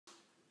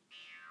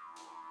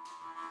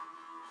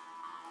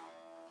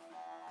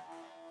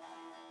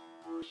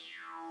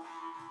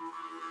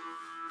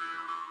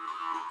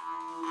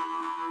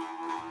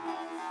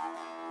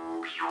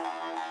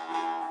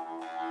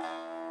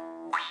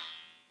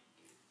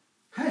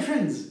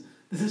friends,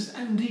 this is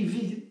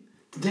MDV.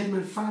 Today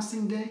my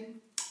fasting day.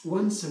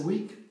 Once a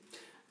week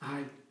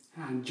I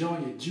enjoy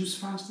a juice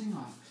fasting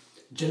or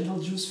gentle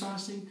juice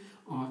fasting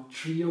or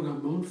tree yoga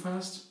moon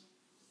fast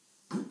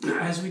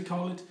as we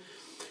call it,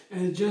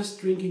 and just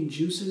drinking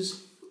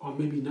juices or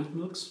maybe nut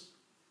milks.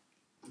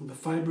 The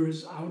fiber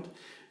is out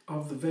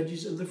of the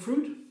veggies and the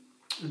fruit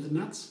and the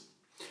nuts,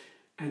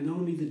 and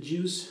only the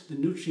juice, the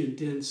nutrient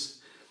dense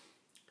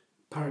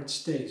part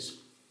stays.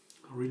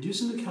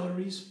 Reducing the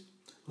calories,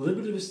 a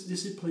little bit of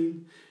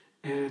discipline,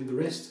 and the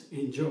rest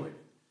enjoy.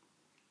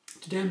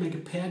 Today I make a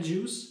pear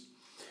juice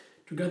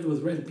together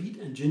with red beet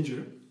and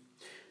ginger.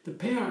 The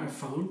pear I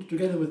found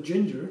together with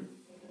ginger,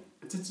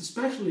 it's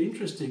especially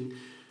interesting.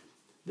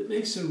 It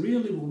makes a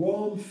really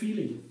warm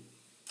feeling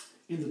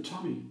in the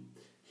tummy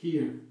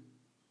here.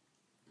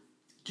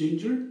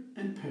 Ginger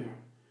and pear,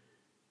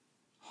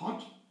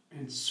 hot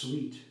and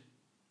sweet.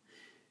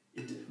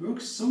 It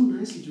works so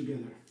nicely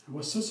together. I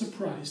was so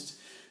surprised.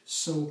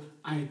 So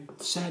I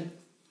said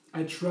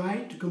I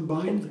tried to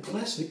combine the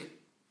classic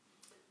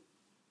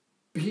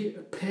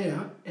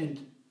pear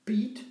and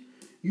beet.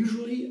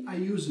 Usually I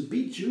use a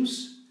beet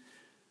juice,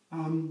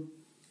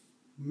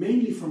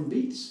 mainly from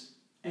beets,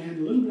 and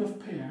a little bit of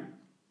pear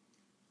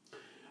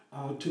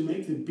to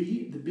make the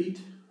beet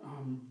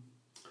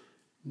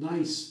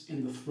nice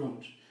in the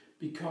throat,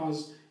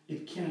 because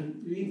it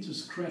can begin to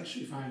scratch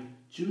if I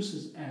juice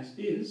it as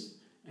is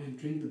and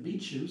drink the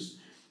beet juice.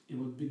 It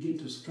would begin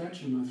to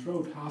scratch in my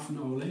throat half an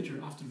hour later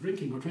after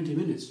drinking, or 20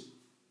 minutes.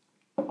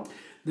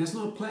 That's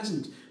not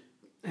pleasant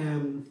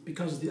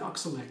because of the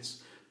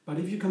oxalates. But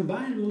if you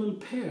combine a little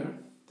pear,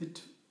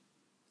 that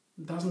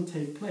doesn't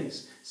take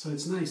place. So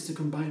it's nice to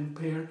combine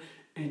pear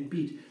and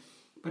beet.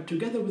 But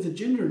together with the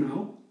ginger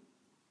now,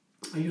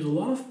 I use a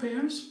lot of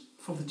pears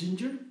for the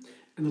ginger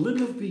and a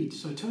little of beet.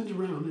 So I turn it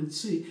around and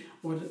see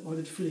what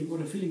a feeling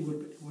would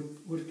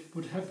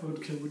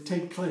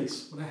take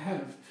place, what I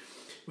have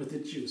with the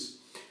juice.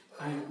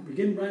 I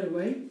begin right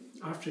away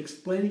after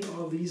explaining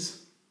all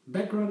these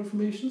background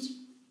informations,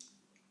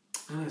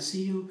 and I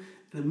see you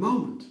in a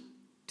moment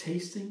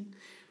tasting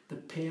the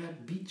pear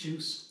beet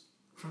juice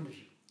in front of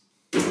you.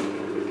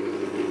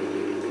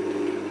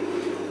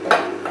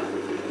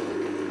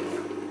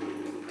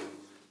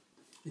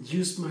 I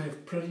used my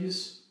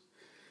produce,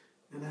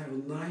 and I have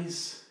a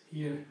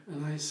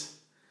nice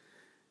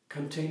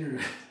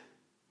container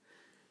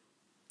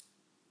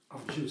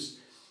of juice.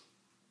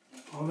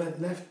 All that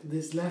left,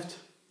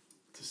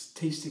 just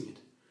tasting it.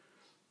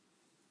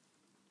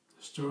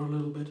 Stir a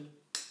little bit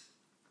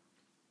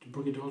to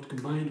bring it all, to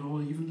combine it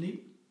all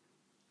evenly.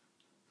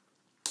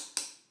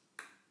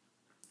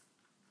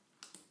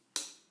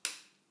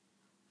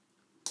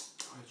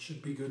 Oh, it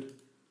should be good.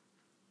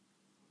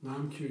 Now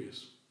I'm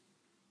curious.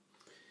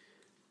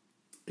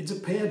 It's a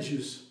pear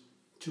juice,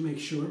 to make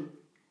sure,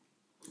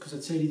 because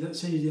I'd say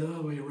it the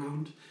other way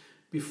around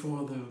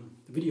before the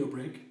video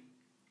break.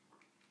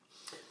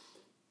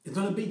 It's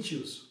not a beet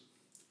juice.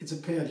 It's a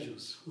pear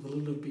juice with a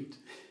little beet.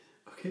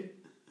 Okay?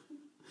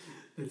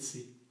 Let's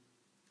see.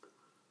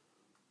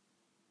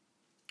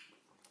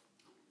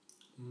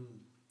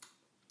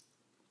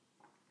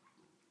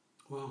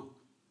 Wow.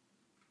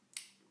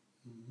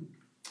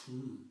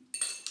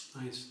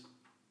 Nice.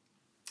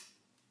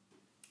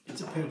 It's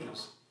a pear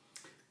juice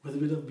with a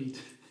bit of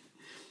beet.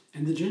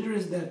 And the ginger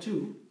is there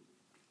too.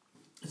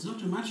 It's not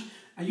too much.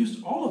 I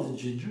used all of the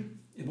ginger.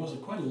 It was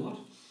quite a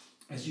lot,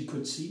 as you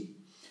could see.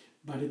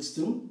 But it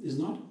still is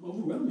not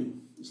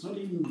overwhelming. It's not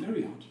even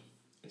very hot.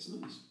 It's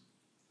nice.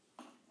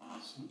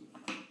 So,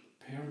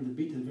 pear and the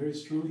beet are very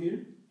strong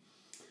here.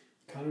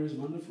 The color is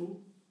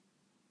wonderful.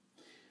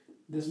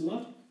 There's a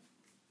lot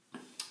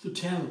to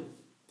tell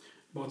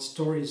about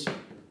stories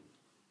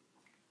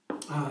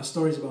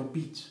about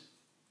beet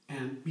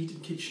and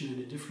kitchen and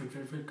the different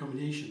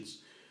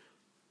combinations.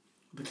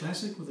 The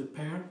classic with the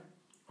pear,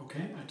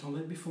 okay, I told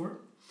it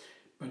before,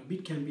 but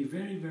beet can be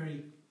very,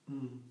 very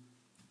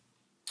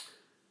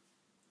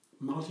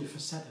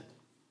multifaceted.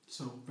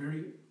 So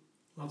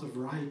lot of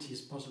variety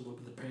is possible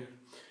with the pear,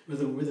 with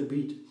the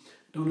beet.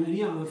 Don't know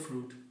any other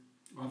fruit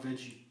or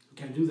veggie. You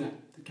can do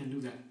that. They can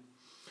do that.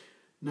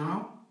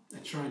 Now I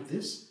tried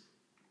this,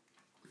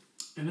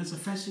 and it's a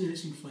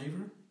fascinating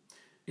flavor.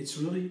 It's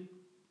really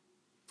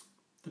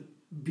the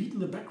beet in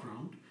the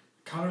background,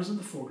 colors in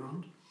the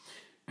foreground,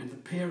 and the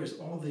pear is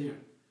all there.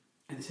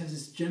 And it has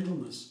this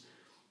gentleness.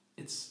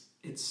 It's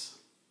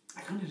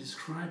I can't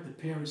describe the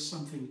pear as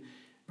something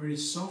very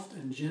soft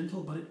and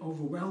gentle, but it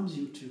overwhelms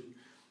you too.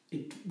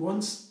 It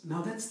wants,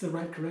 now that's the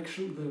right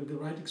correction, the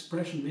right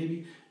expression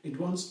maybe, it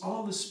wants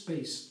all the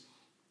space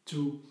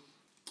to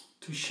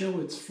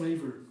show its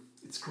flavor,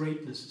 its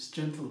greatness, its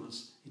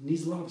gentleness. It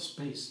needs a lot of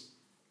space.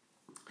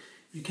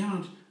 You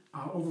cannot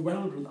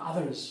overwhelm it with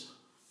others.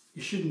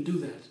 You shouldn't do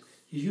that.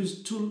 You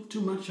use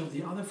too much of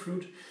the other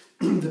fruit,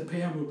 the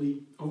pear will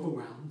be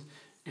overwhelmed,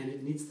 and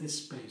it needs this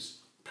space.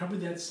 Probably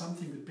that's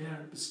something the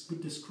pear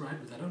could describe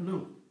with, I don't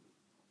know.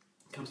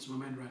 Comes to my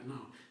mind right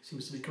now.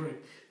 Seems to be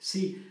correct.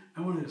 See,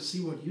 I want to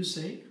see what you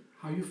say,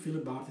 how you feel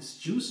about this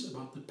juice,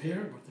 about the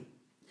pear, about the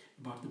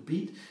about the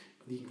beet,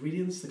 the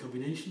ingredients, the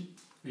combination,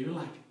 maybe you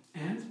like,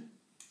 and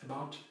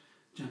about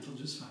gentle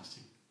juice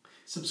fasting.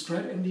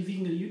 Subscribe MD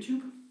Vegan on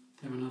YouTube.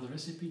 Have another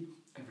recipe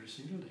every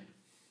single day.